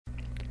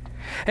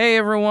Hey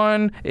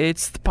everyone,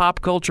 it's the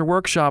Pop Culture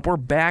Workshop. We're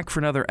back for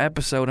another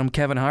episode. I'm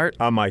Kevin Hart.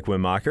 I'm Mike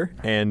Winmacher,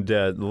 and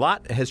a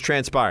lot has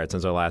transpired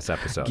since our last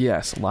episode.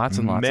 Yes, lots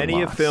and lots Many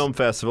and lots. a film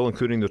festival,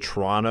 including the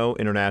Toronto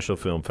International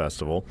Film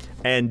Festival,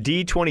 and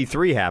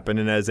D23 happened,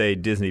 and as a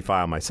Disney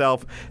file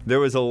myself, there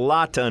was a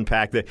lot to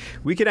unpack. That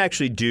we could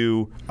actually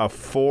do a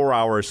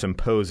 4-hour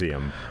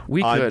symposium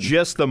on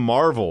just the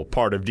Marvel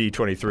part of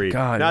D23.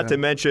 Not to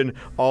mention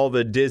all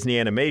the Disney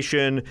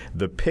animation,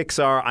 the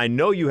Pixar. I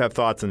know you have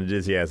thoughts on the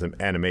Disney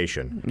animation.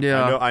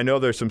 Yeah. I know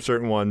there's some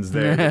certain ones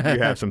there that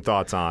you have some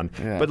thoughts on.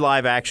 Yeah. But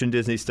live action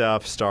Disney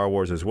stuff, Star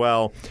Wars as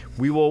well.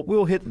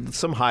 We'll hit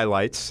some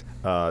highlights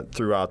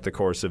throughout the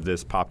course of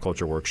this pop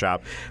culture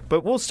workshop.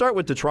 But we'll start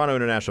with the Toronto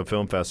International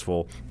Film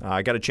Festival.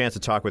 I got a chance to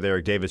talk with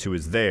Eric Davis, who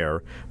was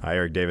there.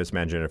 Eric Davis,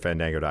 managing editor of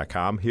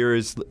Fandango.com. Here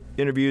is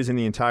interviews in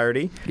the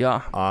entirety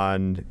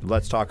on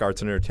Let's Talk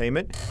Arts and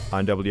Entertainment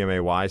on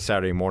WMAY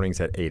Saturday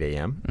mornings at 8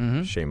 a.m.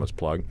 Mm-hmm. Shameless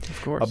plug.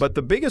 Of course. But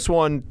the biggest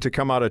one to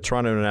come out of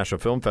Toronto International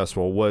Film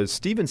Festival was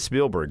Steven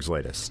Spielberg's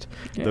latest,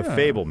 The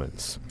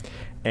Fabelmans.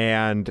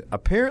 And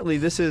apparently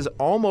this is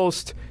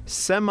almost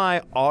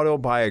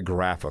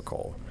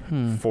semi-autobiographical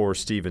for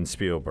Steven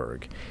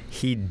Spielberg.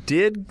 He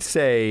did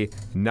say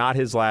not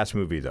his last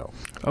movie, though.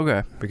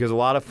 Okay. Because a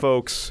lot of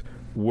folks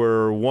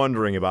were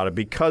wondering about it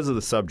because of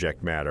the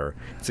subject matter.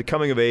 It's a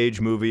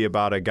coming-of-age movie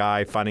about a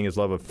guy finding his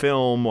love of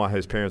film while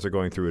his parents are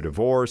going through a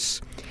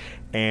divorce.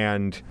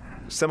 And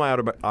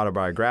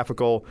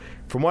semi-autobiographical.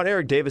 From what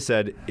Eric Davis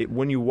said,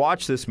 when you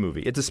watch this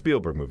movie, it's a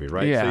Spielberg movie,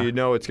 right? Yeah. So you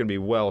know it's going to be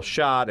well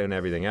shot and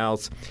everything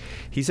else.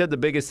 He said the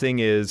biggest thing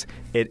is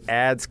it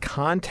adds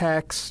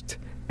context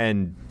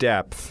and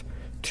depth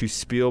to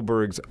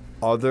Spielberg's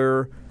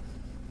other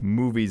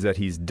movies that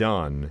he's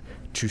done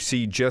to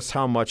see just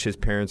how much his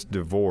parents'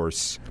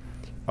 divorce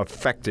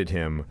affected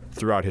him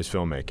throughout his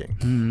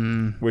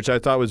filmmaking, which I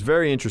thought was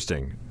very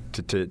interesting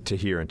to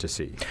hear and to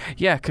see.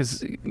 Yeah,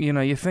 because,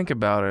 you think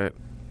about it,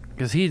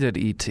 because he did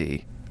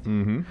E.T.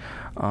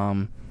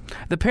 Mm-hmm.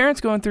 The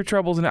parents going through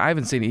troubles, and I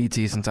haven't seen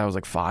E.T. since I was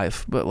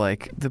 5, but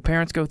the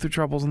parents go through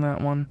troubles in that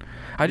one.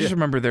 I just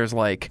remember there's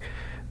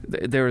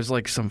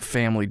some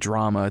family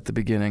drama at the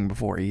beginning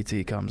before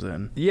E.T. comes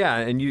in. Yeah,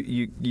 and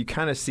you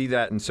kind of see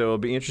that, and so it'll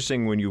be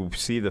interesting when you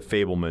see The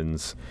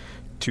Fabelmans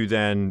to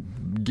then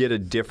get a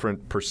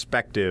different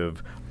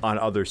perspective on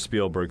other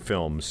Spielberg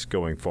films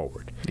going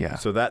forward. Yeah.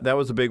 So that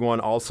was a big one.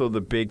 Also, the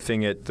big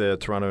thing at the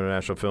Toronto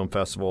International Film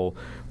Festival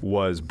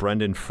was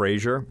Brendan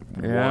Fraser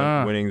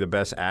winning the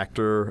Best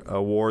Actor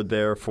award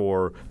there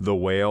for The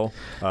Whale,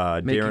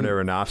 Darren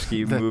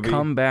Aronofsky movie. The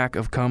comeback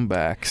of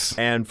comebacks.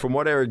 And from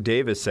what Eric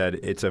Davis said,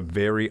 it's a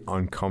very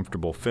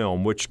uncomfortable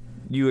film, which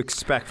you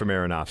expect from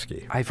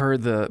Aronofsky. I've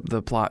heard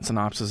the plot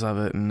synopsis of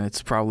it, and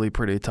it's probably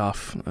pretty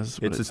tough. Is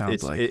what it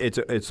sounds like.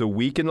 It's a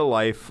week in the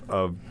life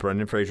of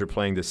Brendan Fraser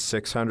playing this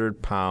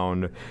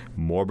 600-pound,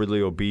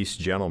 morbidly obese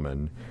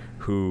gentleman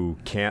who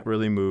can't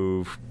really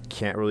move,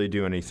 can't really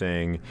do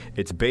anything.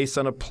 It's based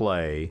on a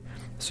play.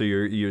 So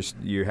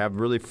you have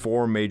really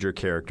 4 major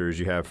characters.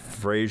 You have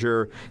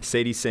Fraser,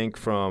 Sadie Sink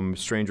from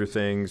Stranger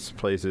Things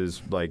plays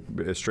his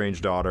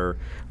estranged daughter.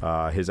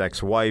 His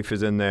ex-wife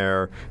is in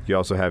there. You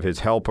also have his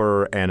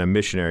helper and a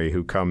missionary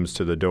who comes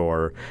to the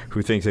door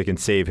who thinks they can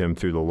save him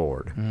through the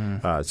Lord.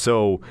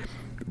 So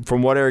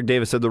from what Eric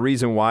Davis said, the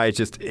reason why it's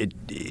just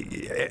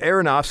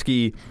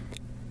Aronofsky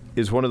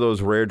is one of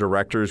those rare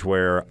directors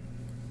where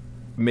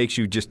makes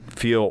you just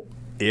feel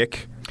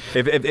ick.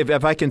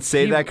 If I can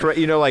say that correct,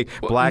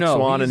 Black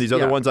Swan and these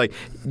other ones,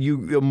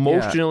 you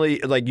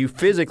emotionally, you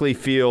physically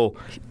feel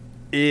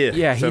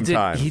ick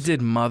sometimes. He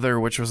did Mother,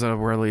 which was a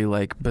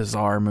really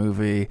bizarre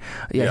movie.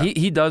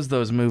 He does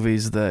those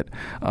movies that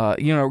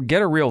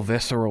get a real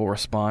visceral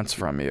response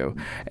from you,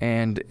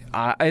 and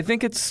I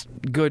think it's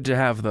good to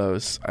have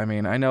those. I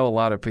mean, I know a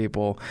lot of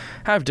people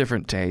have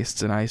different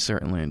tastes, and I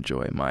certainly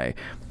enjoy my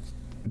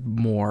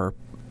more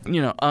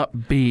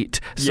upbeat,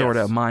 sort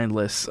of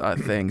mindless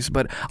things.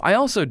 But I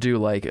also do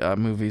like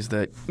movies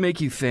that make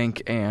you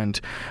think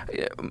and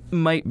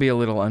might be a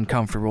little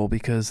uncomfortable,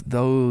 because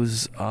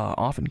those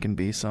often can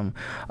be some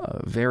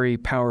very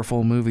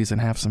powerful movies and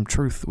have some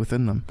truth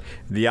within them.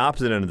 The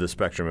opposite end of the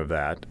spectrum of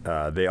that,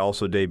 they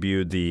also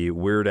debuted the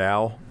Weird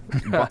Al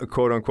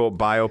quote-unquote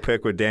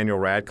biopic with Daniel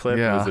Radcliffe.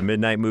 It was the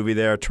midnight movie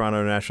there at Toronto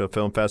International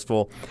Film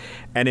Festival.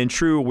 And in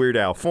true Weird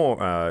Al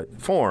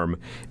form,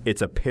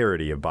 it's a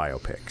parody of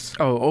biopics.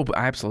 Oh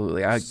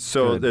absolutely.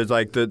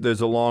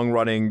 There's a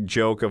long-running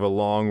joke of a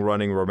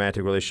long-running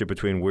romantic relationship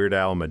between Weird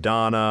Al and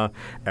Madonna.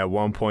 At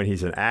one point,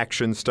 he's an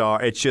action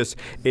star. It's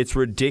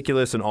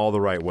ridiculous in all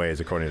the right ways,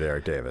 according to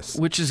Eric Davis.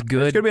 Which is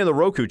good. It's going to be on the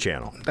Roku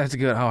channel. That's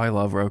good. Oh, I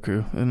love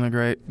Roku. Isn't it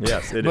great?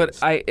 Yes, it is.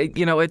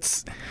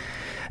 But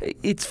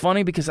it's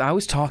funny because I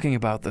was talking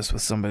about this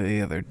with somebody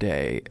the other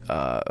day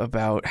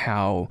about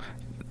how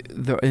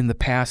in the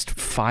past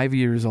 5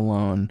 years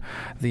alone,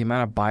 the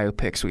amount of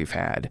biopics we've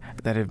had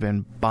that have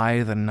been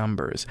by the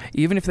numbers,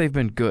 even if they've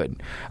been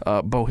good.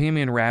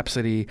 Bohemian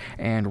Rhapsody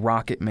and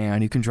Rocket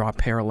Man, you can draw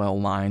parallel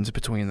lines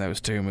between those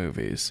two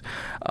movies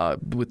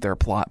with their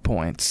plot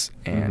points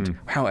and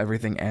how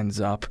everything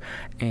ends up.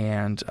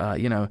 And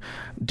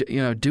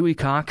Dewey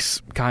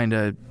Cox kind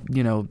of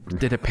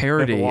did a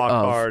parody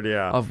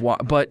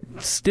but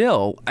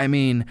still, I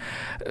mean,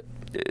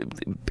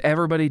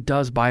 everybody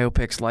does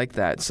biopics like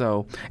that,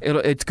 so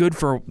it's good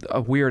for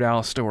a Weird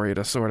Al story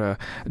to sort of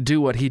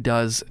do what he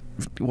does,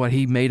 what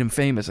he made him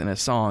famous in his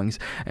songs,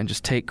 and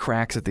just take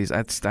cracks at these.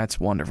 That's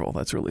wonderful.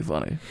 That's really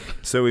funny.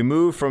 So we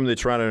moved from the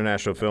Toronto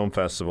International Film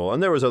Festival,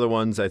 and there was other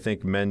ones. I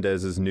think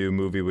Mendes's new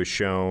movie was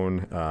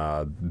shown.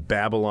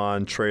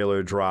 Babylon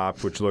trailer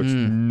dropped, which looks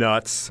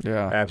nuts,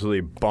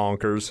 absolutely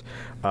bonkers.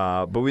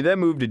 But we then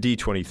moved to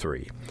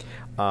D23,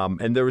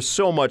 and there was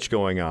so much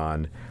going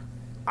on.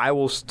 I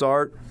will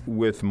start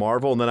with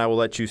Marvel, and then I will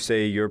let you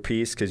say your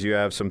piece because you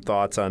have some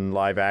thoughts on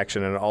live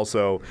action and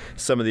also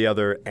some of the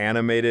other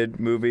animated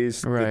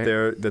movies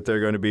that they're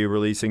going to be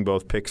releasing,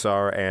 both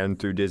Pixar and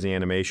through Disney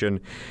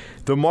Animation.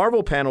 The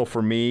Marvel panel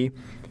for me,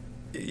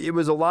 it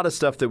was a lot of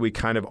stuff that we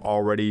kind of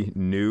already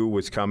knew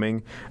was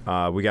coming.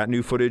 We got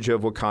new footage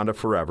of Wakanda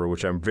Forever,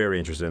 which I'm very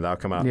interested in. That'll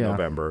come out in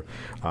November.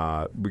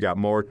 We got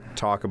more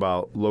talk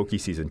about Loki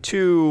Season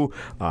 2,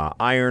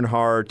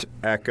 Ironheart,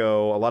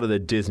 Echo, a lot of the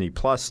Disney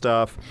Plus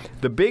stuff.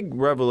 The big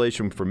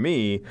revelation for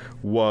me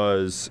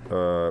was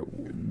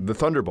the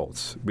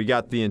Thunderbolts. We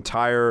got the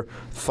entire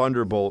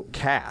Thunderbolt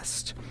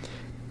cast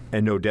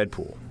and no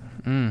Deadpool.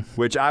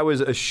 Which I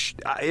was,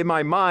 in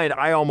my mind,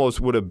 I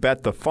almost would have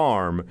bet the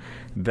farm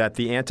that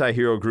the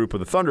anti-hero group of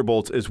the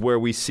Thunderbolts is where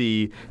we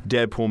see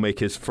Deadpool make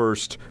his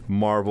first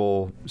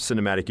Marvel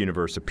Cinematic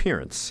Universe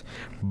appearance.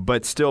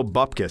 But still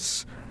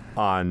Bupkis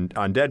on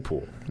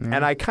Deadpool.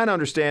 And I kind of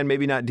understand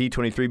maybe not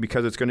D23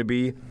 because it's going to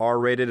be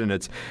R-rated and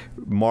it's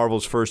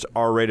Marvel's first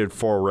R-rated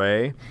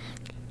foray.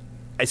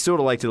 I still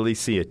would like to at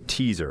least see a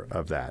teaser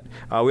of that.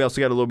 We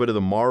also got a little bit of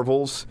the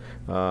Marvels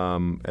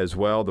as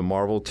well, the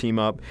Marvel team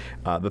up.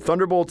 The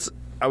Thunderbolts,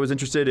 I was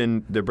interested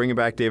in. They're bringing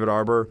back David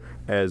Harbour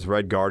as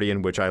Red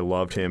Guardian, which I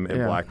loved him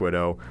in Black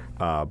Widow.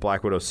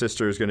 Black Widow's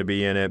sister is going to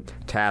be in it.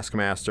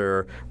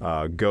 Taskmaster,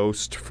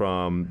 Ghost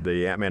from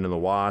the Ant-Man and the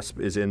Wasp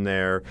is in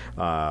there.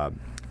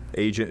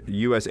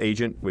 U.S.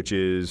 Agent, which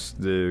is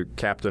the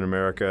Captain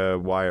America,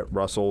 Wyatt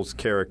Russell's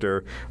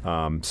character.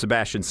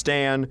 Sebastian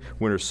Stan,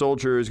 Winter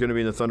Soldier, is going to be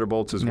in the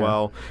Thunderbolts as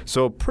well.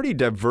 So pretty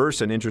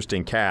diverse and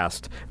interesting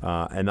cast.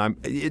 And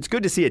it's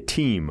good to see a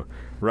team,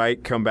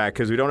 right, come back,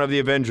 because we don't have the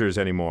Avengers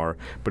anymore,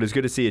 but it's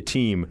good to see a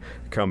team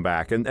come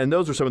back. And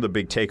those are some of the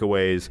big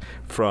takeaways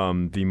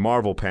from the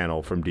Marvel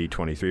panel from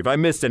D23. If I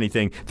missed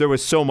anything, there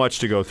was so much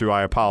to go through.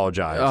 I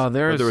apologize.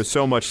 There was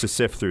so much to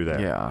sift through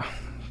there. Yeah.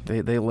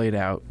 They laid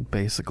out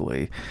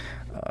basically,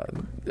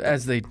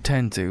 as they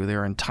tend to,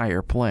 their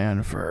entire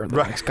plan for the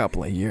next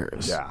couple of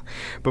years. Yeah.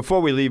 Before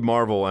we leave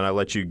Marvel, and I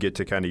let you get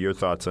to kind of your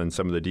thoughts on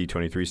some of the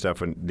D23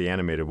 stuff and the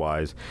animated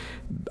wise,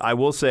 I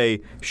will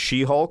say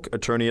She-Hulk,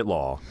 Attorney at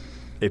Law.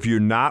 If you're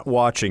not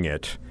watching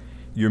it,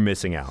 you're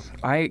missing out.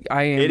 I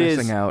am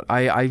missing out.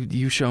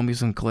 You show me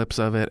some clips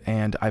of it,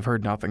 and I've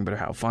heard nothing but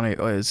how funny it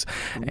is.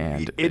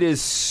 And it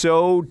is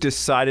so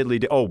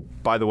decidedly. Oh,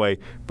 by the way,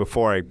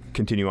 before I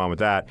continue on with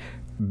that,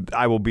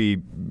 I will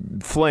be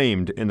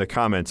flamed in the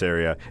comments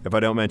area if I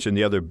don't mention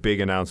the other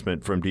big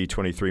announcement from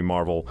D23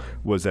 Marvel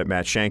was that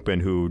Matt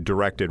Shankman, who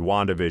directed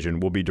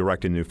WandaVision, will be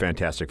directing the new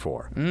Fantastic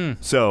Four.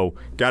 So,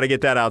 got to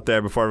get that out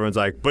there before everyone's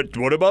like, but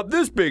what about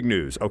this big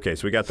news? Okay,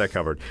 so we got that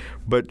covered.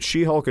 But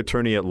She-Hulk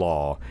Attorney at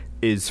Law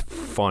is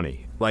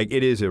funny. Like,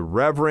 it is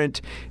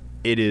irreverent.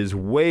 It is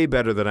way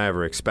better than I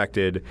ever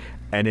expected.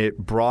 And it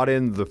brought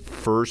in the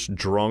first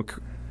drunk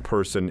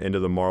person into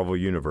the Marvel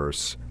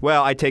universe.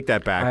 Well, I take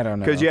that back. I don't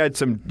know. Because you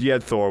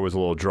had Thor was a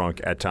little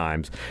drunk at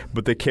times.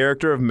 But the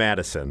character of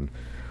Madison,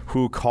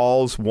 who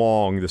calls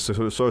Wong, the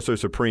Sorcerer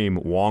Supreme,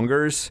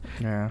 Wongers.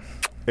 Yeah.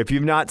 If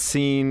you've not,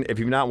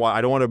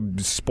 I don't want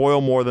to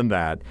spoil more than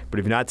that, but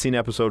if you've not seen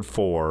episode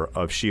 4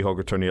 of She-Hulk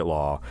Attorney at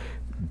Law,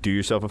 do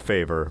yourself a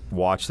favor,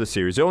 watch the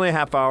series. They're only a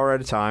half hour at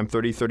a time,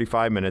 30,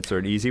 35 minutes. They're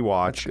an easy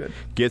watch. That's good.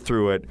 Get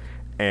through it,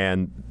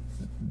 and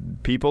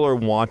people are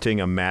wanting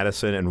a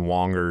Madison and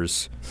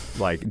Wongers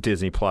like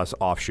Disney Plus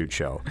offshoot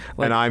show,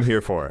 and I'm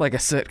here for it. Like a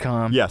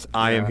sitcom. Yes,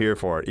 I am here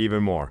for it.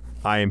 Even more,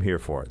 I am here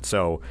for it.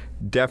 So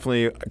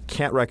definitely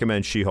can't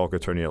recommend She-Hulk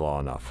Attorney at Law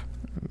enough.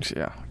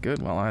 Yeah,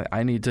 good. Well,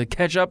 I need to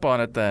catch up on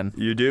it then.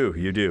 You do.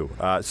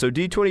 So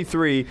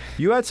D23,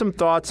 you had some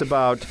thoughts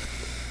about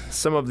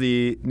some of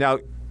the now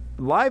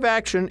live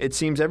action. It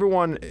seems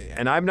everyone,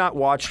 and I've not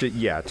watched it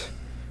yet,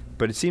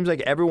 but it seems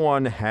like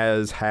everyone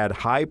has had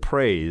high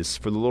praise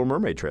for the Little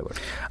Mermaid trailer.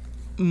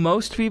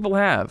 Most people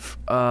have.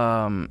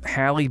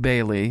 Halle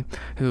Bailey,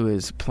 who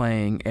is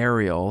playing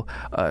Ariel,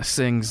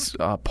 sings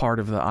part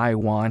of the "I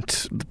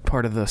Want,"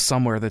 part of the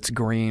 "Somewhere That's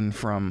Green"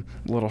 from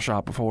Little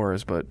Shop of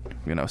Horrors, but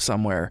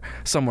somewhere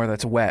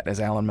that's wet, as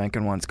Alan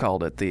Menken once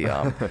called it,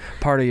 the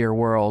part of your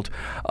world,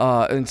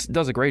 and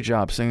does a great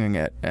job singing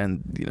it.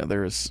 And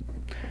there's.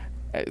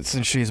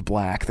 Since she's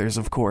black, there's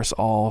of course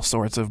all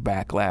sorts of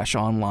backlash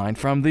online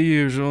from the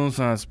usual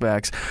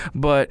suspects.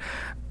 But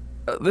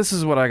this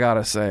is what I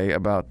gotta say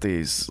about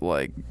these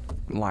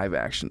live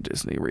action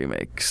Disney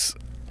remakes.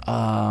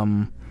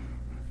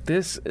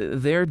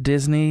 Their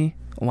Disney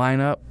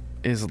lineup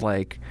is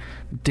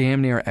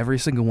damn near every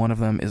single one of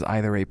them is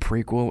either a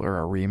prequel or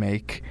a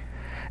remake,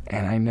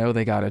 and I know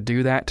they gotta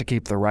do that to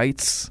keep the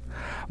rights,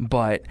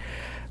 but.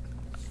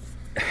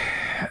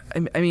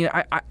 I mean,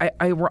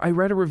 I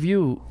read a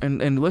review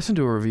and listened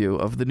to a review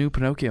of the new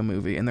Pinocchio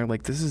movie, and they're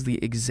like, this is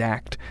the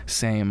exact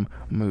same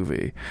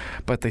movie,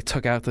 but they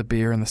took out the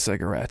beer and the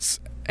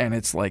cigarettes, and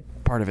it's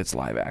part of its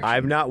live action.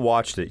 I've not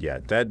watched it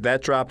yet.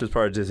 That dropped as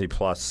part of Disney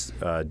Plus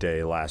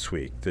Day last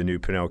week, the new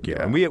Pinocchio.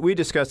 Yeah. And we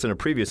discussed in a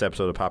previous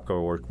episode of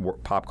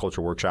Pop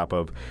Culture Workshop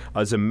of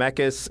a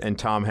Zemeckis and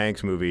Tom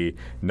Hanks movie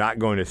not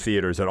going to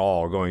theaters at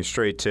all, going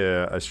straight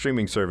to a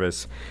streaming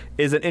service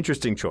is an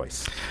interesting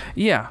choice.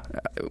 Yeah.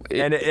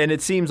 And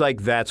it seems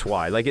like that's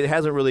why. It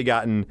hasn't really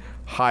gotten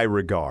high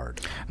regard.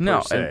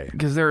 No,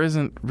 because there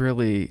isn't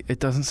really, it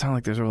doesn't sound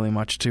like there's really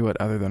much to it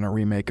other than a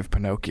remake of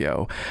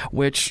Pinocchio,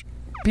 which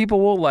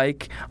people will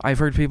like. I've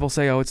heard people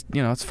say, "Oh, it's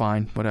it's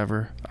fine,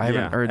 whatever." I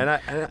haven't heard,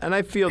 and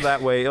I feel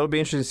that way. It'll be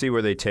interesting to see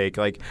where they take.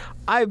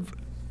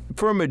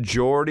 For a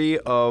majority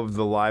of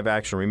the live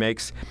action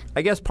remakes,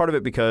 I guess part of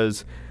it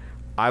because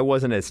I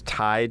wasn't as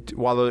tied.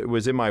 While it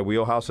was in my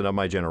wheelhouse and of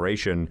my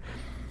generation,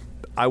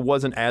 I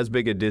wasn't as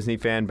big a Disney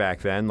fan back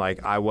then.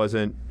 I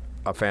wasn't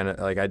a fan of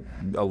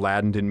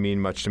Aladdin didn't mean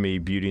much to me.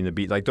 Beauty and the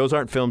Beast, those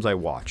aren't films I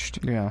watched.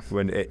 Yeah.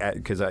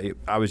 Because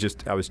I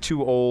was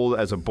too old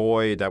as a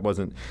boy. That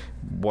wasn't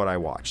what I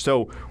watched.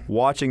 So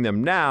watching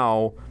them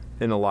now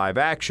in a live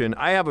action,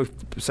 I have a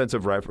sense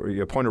of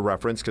a point of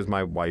reference because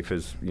my wife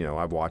is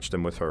I've watched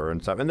them with her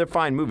and stuff, and they're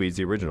fine movies,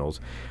 the originals,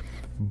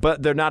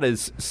 but they're not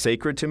as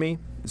sacred to me.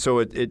 So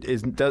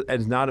it's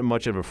not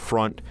much of a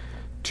front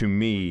to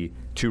me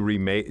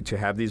to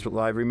have these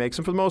live remakes,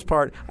 and for the most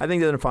part, I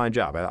think they did a fine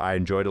job. I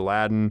enjoyed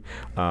Aladdin.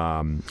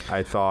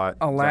 I thought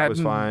that was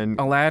fine.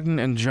 Aladdin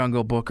and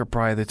Jungle Book are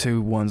probably the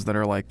two ones that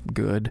are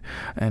good,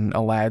 and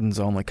Aladdin's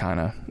only kind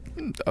of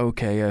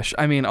okay-ish.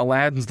 I mean,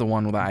 Aladdin's the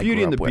one that I Beauty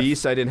grew and up the with.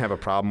 Beast, I didn't have a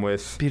problem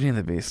with. Beauty and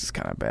the Beast is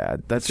kind of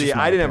bad. That's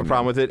I didn't have a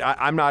problem with it.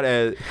 I'm not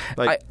as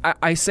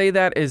I say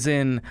that as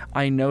in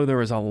I know there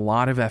was a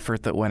lot of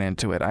effort that went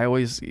into it. I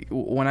always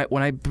when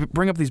I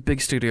bring up these big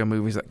studio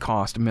movies that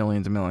cost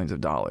millions and millions of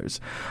dollars,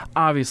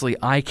 obviously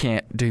I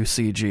can't do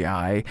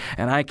CGI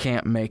and I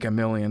can't make $1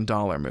 million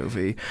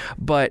movie,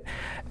 but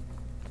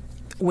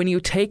when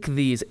you take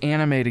these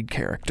animated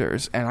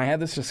characters, and I had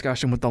this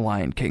discussion with the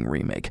Lion King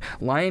remake.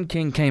 Lion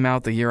King came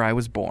out the year I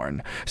was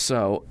born,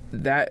 so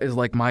that is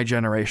my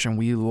generation.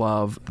 We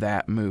love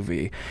that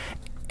movie.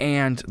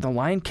 And the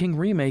Lion King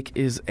remake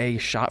is a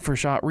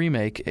shot-for-shot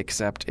remake,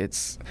 except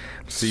it's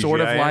CGI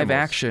sort of live animals.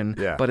 action,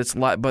 Yeah. but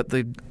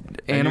the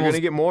and animals. you're going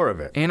to get more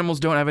of it. Animals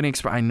don't have any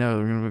I know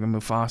they're going to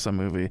make a Mufasa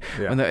movie,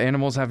 and the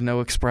animals have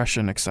no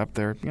expression except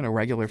their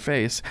regular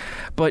face.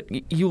 But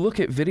you look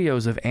at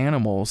videos of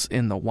animals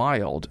in the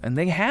wild, and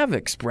they have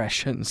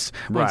expressions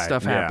when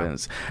stuff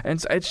happens,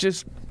 and it's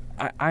just.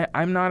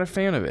 I'm not a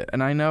fan of it,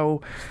 and I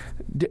know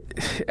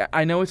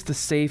it's the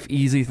safe,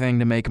 easy thing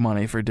to make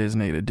money for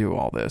Disney to do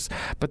all this,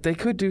 but they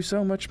could do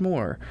so much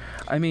more.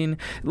 I mean,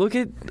 look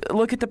at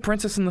The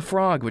Princess and the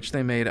Frog, which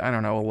they made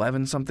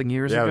 11-something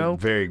years ago.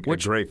 A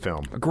great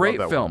film. A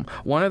great film.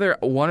 One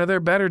of their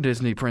better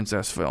Disney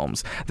princess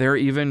films. They're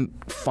even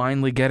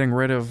finally getting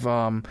rid of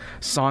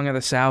Song of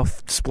the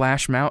South,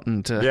 Splash Mountain.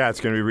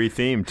 It's going to be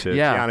rethemed to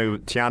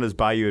Tiana's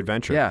Bayou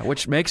Adventure. Yeah,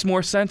 which makes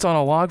more sense on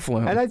a log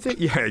flume. And I think,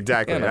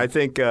 exactly. I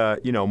think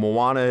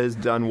Moana has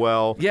done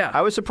well. Yeah.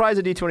 I was surprised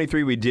at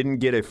D23 we didn't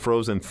get a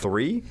Frozen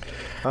 3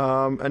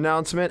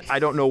 announcement. I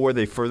don't know where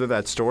they further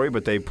that story,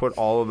 but they put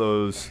all of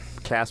those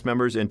cast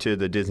members into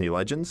the Disney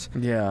Legends.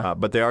 Yeah.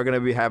 But they are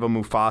going to have a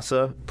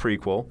Mufasa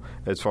prequel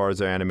as far as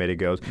their animated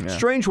goes. Yeah.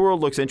 Strange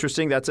World looks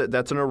interesting. That's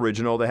an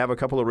original. They have a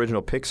couple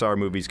original Pixar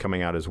movies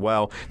coming out as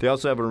well. They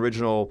also have an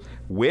original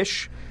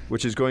Wish,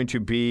 which is going to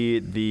be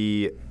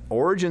the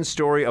origin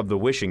story of the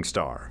wishing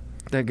star.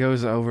 That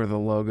goes over the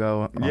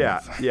logo.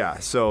 Yeah.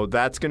 So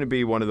that's going to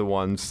be one of the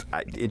ones.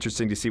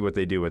 Interesting to see what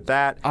they do with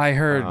that. I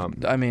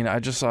heard. I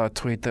just saw a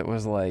tweet that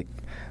was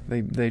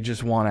they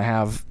just want to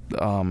have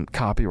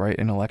copyright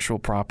intellectual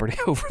property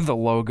over the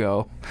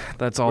logo.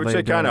 That's all Which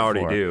they kind of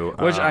already do.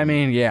 Which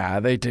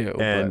they do.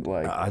 And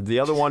but the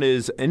other one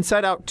is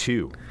Inside Out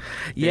 2.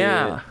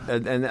 Yeah.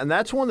 And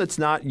that's one that's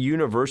not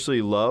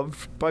universally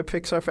loved by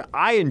Pixar fans.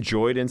 I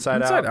enjoyed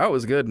Inside Out. Inside Out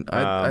was good.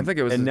 I think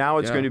it was. And now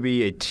it's going to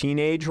be a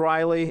teenage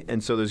Riley,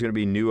 and so there's going to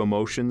be new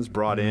emotions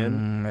brought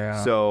in.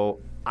 Yeah. So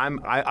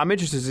I'm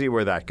interested to see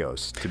where that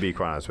goes, to be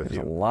quite honest with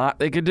There's you. a lot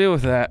they could do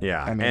with that.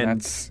 Yeah. I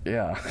mean,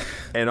 yeah.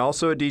 And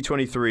also at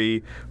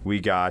D23, we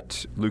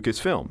got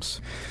Lucasfilms.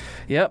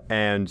 Yep.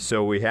 And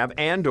so we have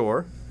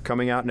Andor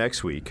coming out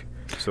next week.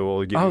 So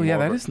we'll give you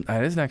more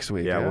that is next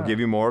week. Yeah, we'll give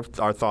you more of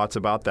our thoughts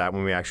about that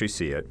when we actually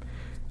see it.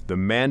 The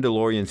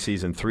Mandalorian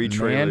Season 3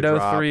 trailer Mando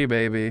dropped. 3,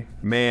 baby.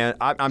 Man,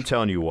 I'm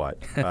telling you what.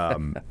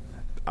 When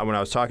I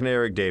was talking to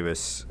Eric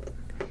Davis,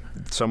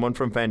 someone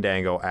from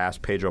Fandango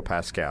asked Pedro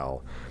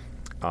Pascal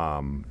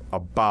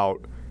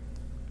about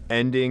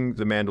ending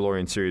the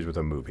Mandalorian series with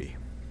a movie.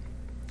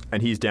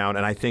 And he's down,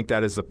 and I think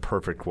that is the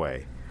perfect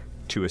way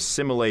to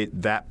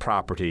assimilate that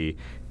property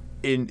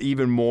in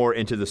even more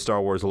into the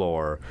Star Wars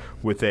lore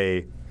with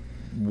a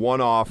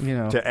one-off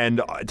to end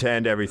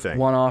everything.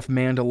 One-off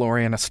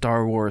Mandalorian, a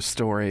Star Wars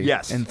story.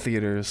 Yes. In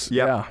theaters.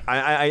 Yep. Yeah.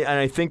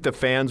 I think the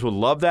fans would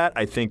love that.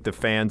 I think the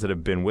fans that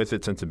have been with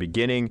it since the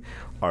beginning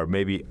are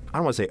maybe, I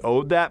don't want to say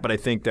owed that, but I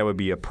think that would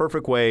be a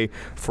perfect way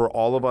for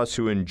all of us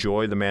who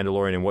enjoy The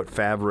Mandalorian and what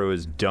Favreau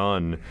has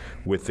done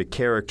with the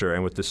character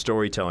and with the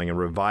storytelling and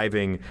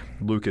reviving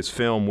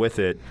Lucasfilm with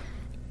it.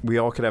 We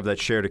all could have that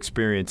shared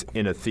experience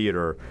in a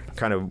theater,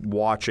 kind of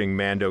watching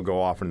Mando go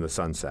off into the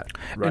sunset.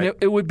 Right? And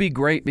it would be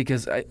great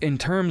because in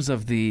terms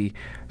of the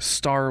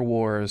Star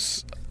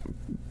Wars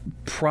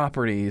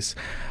properties,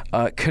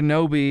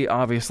 Kenobi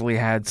obviously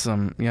had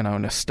some,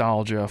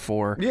 nostalgia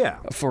for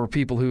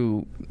people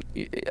who.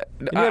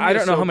 I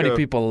don't know how many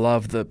people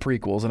love the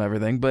prequels and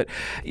everything, but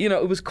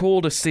it was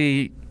cool to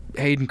see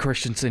Hayden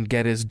Christensen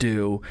get his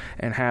due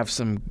and have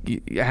some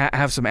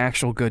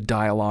actual good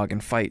dialogue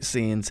and fight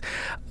scenes.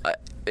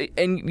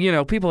 And,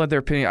 people had their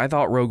opinion. I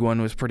thought Rogue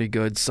One was pretty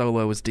good.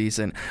 Solo was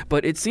decent.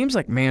 But it seems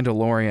like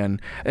Mandalorian,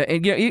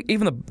 and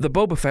even the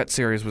Boba Fett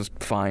series was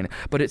fine,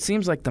 but it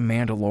seems like The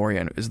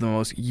Mandalorian is the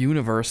most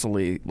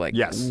universally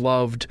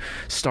loved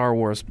Star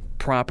Wars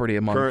property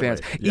among fans.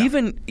 Yeah.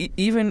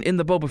 Even in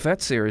the Boba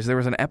Fett series, there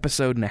was an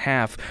episode and a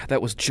half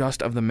that was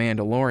just of The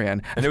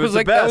Mandalorian. And it was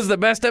like best. That was the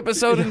best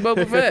episode in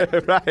Boba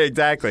Fett. Right,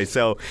 exactly.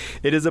 So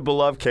it is a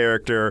beloved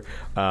character.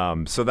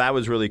 So that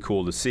was really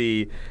cool to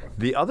see.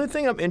 The other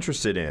thing I'm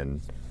interested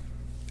in,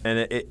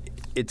 and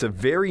it's a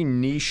very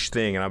niche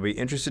thing, and I'll be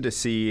interested to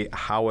see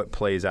how it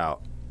plays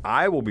out.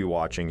 I will be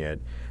watching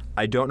it.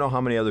 I don't know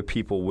how many other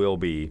people will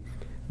be.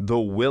 The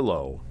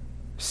Willow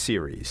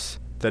series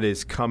that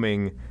is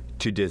coming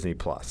to Disney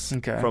Plus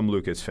from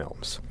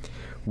Lucasfilms.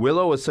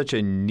 Willow is such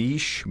a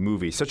niche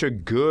movie, such a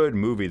good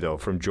movie, though,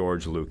 from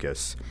George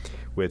Lucas.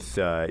 With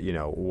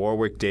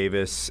Warwick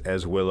Davis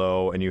as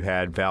Willow, and you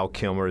had Val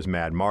Kilmer as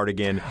Mad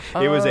Mardigan.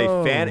 It was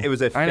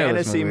a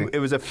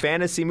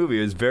fantasy movie.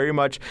 It was very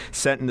much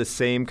set in the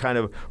same kind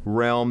of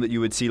realm that you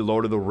would see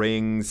Lord of the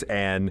Rings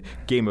and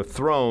Game of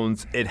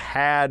Thrones. It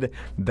had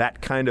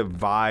that kind of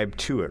vibe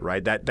to it,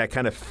 right? That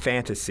kind of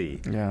fantasy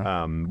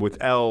with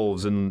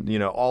elves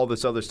and all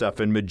this other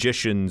stuff and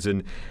magicians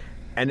and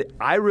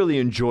I really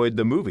enjoyed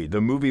the movie.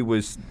 The movie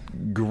was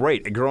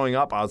great. Growing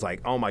up, I was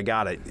like, oh my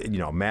God,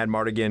 Mad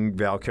Mardigan,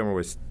 Val Kilmer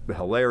was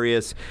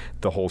hilarious.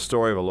 The whole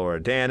story of Elora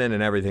Danan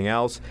and everything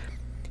else.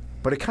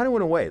 But it kind of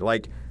went away.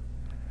 Like,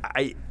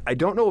 I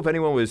don't know if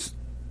anyone was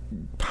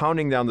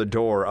pounding down the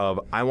door of,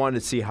 I wanted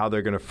to see how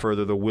they're going to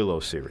further the Willow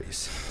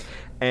series.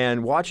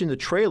 And watching the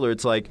trailer,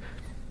 it's like,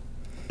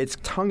 it's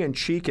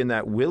tongue-in-cheek in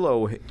that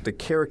Willow, the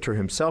character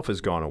himself,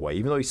 has gone away.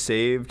 Even though he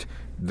saved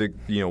the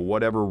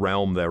whatever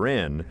realm they're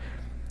in,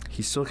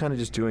 he's still kind of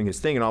just doing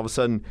his thing, and all of a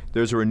sudden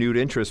there's a renewed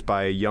interest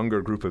by a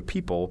younger group of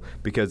people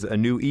because a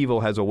new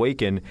evil has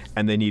awakened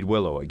and they need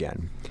Willow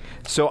again.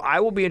 So I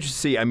will be interested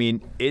to see. I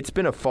mean, it's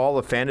been a fall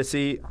of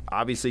fantasy.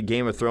 Obviously,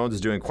 Game of Thrones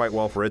is doing quite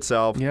well for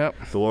itself. Yep.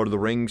 The Lord of the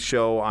Rings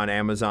show on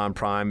Amazon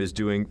Prime is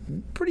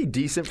doing pretty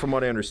decent from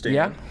what I understand.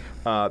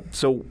 Yeah.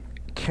 So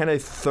can a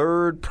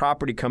third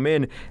property come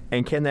in,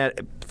 and can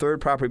that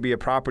third property be a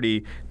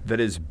property that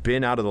has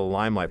been out of the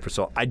limelight for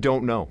so? I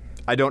don't know.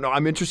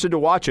 I'm interested to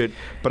watch it,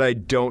 but I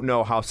don't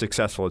know how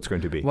successful it's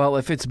going to be. Well,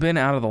 if it's been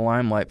out of the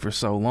limelight for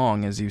so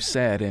long, as you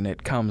said, and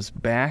it comes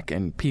back,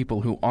 and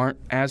people who aren't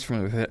as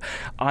familiar with it,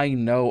 I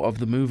know of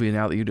the movie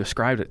now that you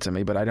described it to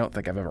me, but I don't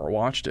think I've ever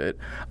watched it.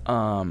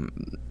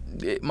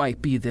 It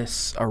might be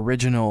this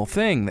original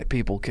thing that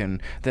people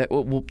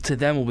will to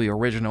them will be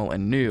original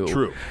and new.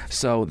 True.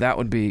 So that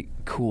would be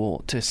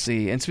cool to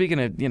see. And speaking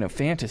of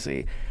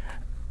fantasy,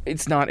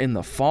 it's not in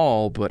the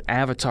fall, but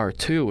Avatar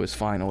 2 is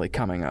finally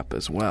coming up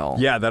as well.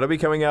 Yeah, that'll be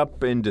coming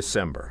up in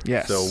December.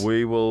 Yes. So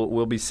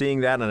we'll be seeing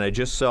that, and I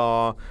just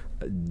saw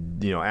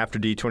after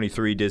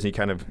D23, Disney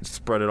kind of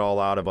spread it all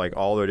out of like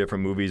all their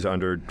different movies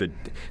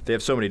they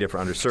have so many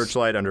different, under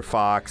Searchlight, under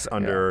Fox,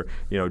 under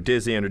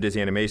Disney, under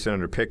Disney Animation,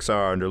 under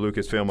Pixar, under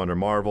Lucasfilm, under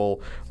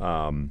Marvel.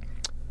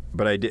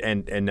 But I did,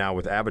 and now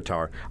with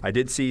Avatar, I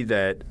did see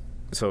that.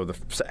 So the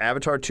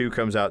Avatar 2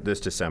 comes out this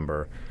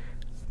December,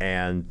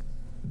 and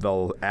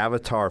the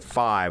Avatar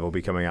 5 will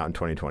be coming out in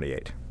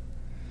 2028.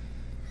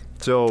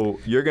 So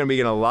you're going to be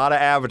getting a lot of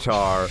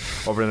Avatar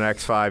over the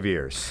next 5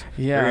 years.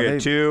 Yeah, you're going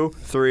to get 2,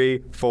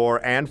 3,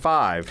 4, and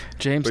 5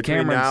 James between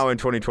Cameron's now and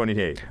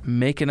 2028.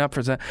 making up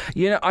for that.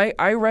 You know,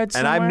 I read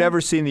somewhere, And I've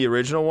never seen the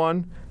original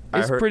one.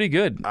 It's pretty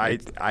good.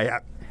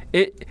 The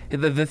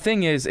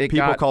thing is,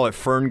 people call it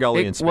Fern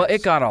Gully in space. Well,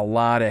 it got a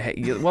lot of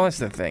hate. Well, that's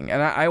the thing.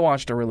 And I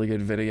watched a really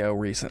good video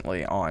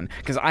recently on,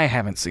 because I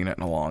haven't seen it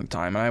in a long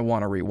time, and I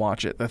want to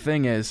rewatch it. The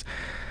thing is,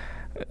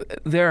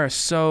 there are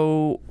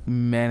so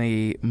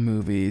many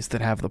movies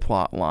that have the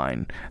plot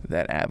line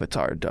that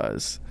Avatar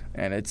does.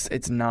 And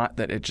it's not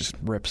that it just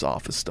rips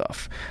off of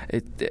stuff.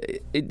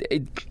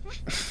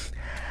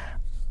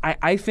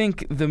 I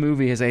think the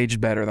movie has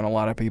aged better than a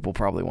lot of people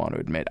probably want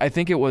to admit. I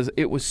think it was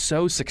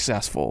so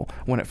successful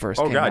when it first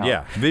came out. Oh, God,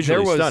 yeah.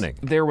 Visually stunning.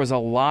 There was a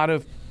lot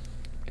of...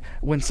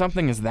 When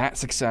something is that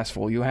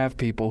successful, you have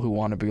people who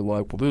want to be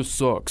like, well, this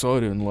sucks. I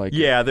didn't like it.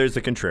 Yeah, there's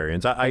the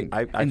contrarians.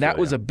 And that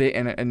was a big...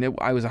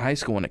 I was in high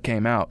school when it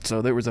came out,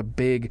 so there was a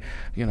big,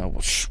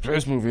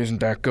 this movie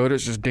isn't that good.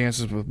 It's just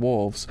Dances with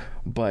Wolves.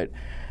 But...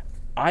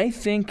 I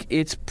think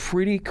it's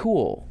pretty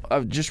cool.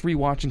 Just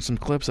rewatching some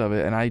clips of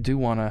it, and I do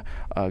want to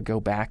go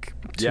back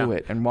to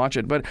it and watch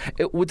it. But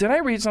did I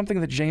read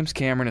something that James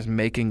Cameron is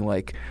making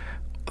like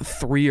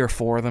 3 or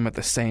 4 of them at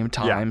the same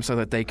time so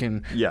that they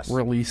can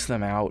release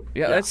them out?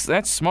 Yeah,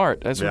 that's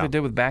smart. That's what they did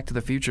with Back to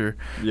the Future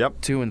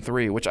 2 and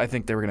 3, which I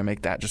think they were going to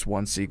make that just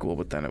one sequel,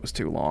 but then it was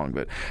too long.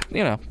 But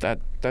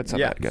that's how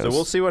that goes. So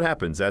we'll see what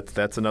happens.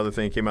 That's another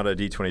thing that came out of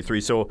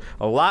D23. So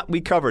a lot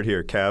we covered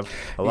here, Kev.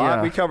 A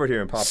lot we covered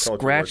here in Pop Culture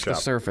Scratch Workshop. The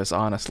surface,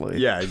 honestly.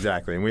 Yeah,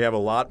 exactly. And we have a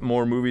lot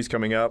more movies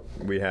coming up.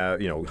 We have,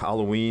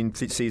 Halloween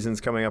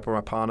season's coming up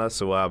upon us.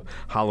 So we'll have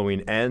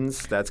Halloween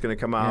Ends. That's going to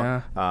come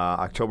out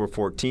October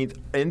 14th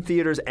in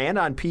theaters and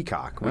on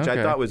Peacock, which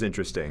I thought was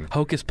interesting.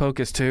 Hocus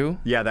Pocus 2.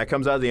 Yeah, that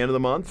comes out at the end of the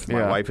month.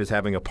 My wife is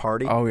having a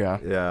party. Oh,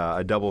 yeah.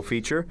 A double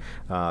feature.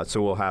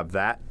 So we'll have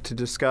that to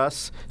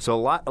discuss. So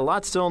a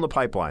lot still in the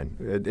pipeline.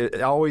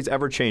 It always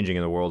ever changing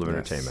in the world of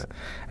entertainment.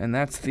 And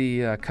that's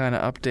the kind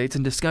of updates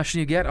and discussion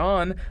you get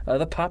on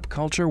the Pop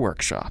Culture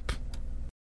Workshop.